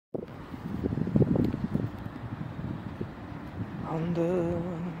under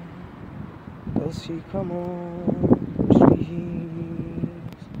the sycamore trees.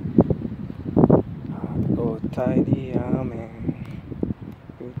 I'll go tidy amen.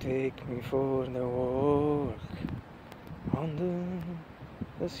 You take me for the walk under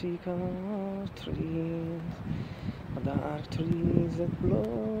the sycamore trees, dark trees that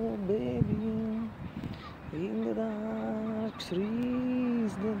blow, baby, in the dark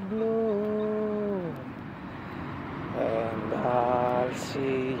trees that blow. And I'll see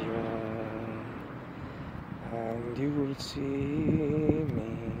you, and you'll see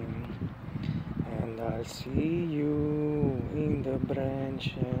me, and I'll see you in the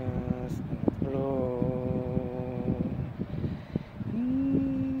branches that blow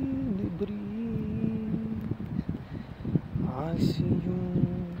in the breeze. I'll see you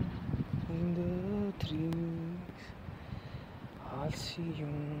in the trees. I'll see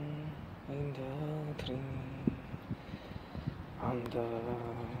you in the trees. Under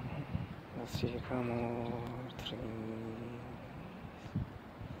the sycamore trees.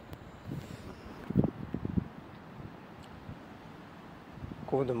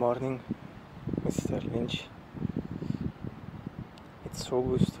 Good morning, Mr. Lynch. It's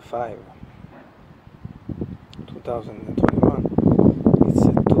August 5, 2021. It's a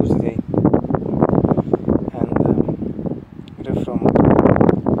Tuesday, and we're from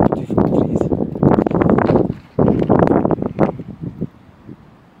beautiful trees.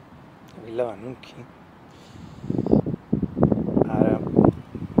 Nuki are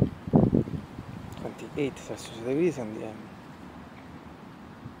 28 Celsius degrees and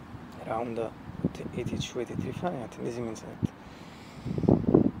around 82-83 Fahrenheit. This means that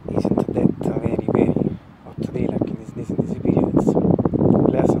isn't that very hot day like in this period. It's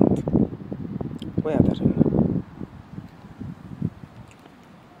pleasant weather, and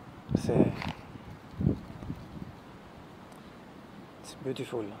it's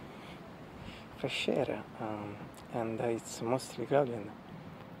beautiful fresh air, and it's mostly cloudy, and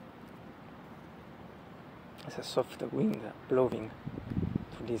there's a soft wind blowing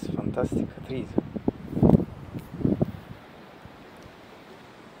through these fantastic trees.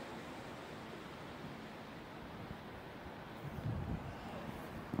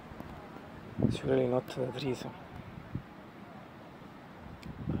 It's really not the trees.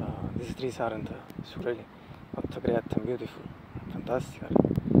 These trees aren't really not great and beautiful, fantastic,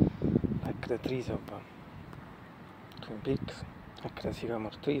 like the trees of Twin Peaks, like the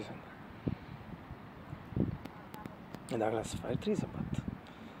sycamore trees and the glass fire trees, but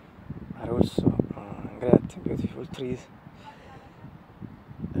are also great, beautiful trees.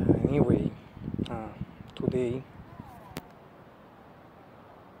 Anyway, today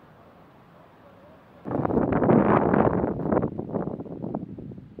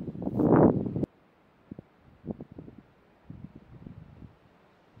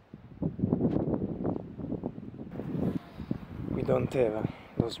we don't have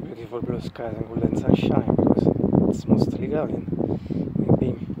those beautiful blue skies and golden sunshine because it's mostly cloudy, and maybe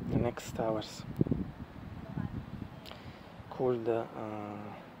in the next hours cold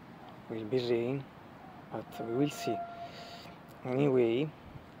will be rain, but we will see. Anyway,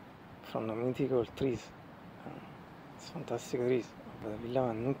 from the mythical trees, it's fantastic trees of the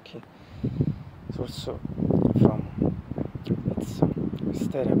Villa Nuki, it's also from its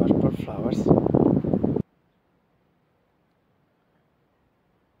wisteria purple flowers.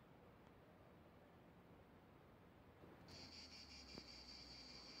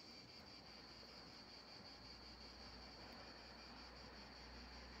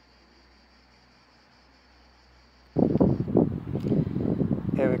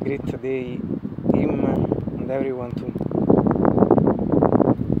 Have a great day, him and everyone too.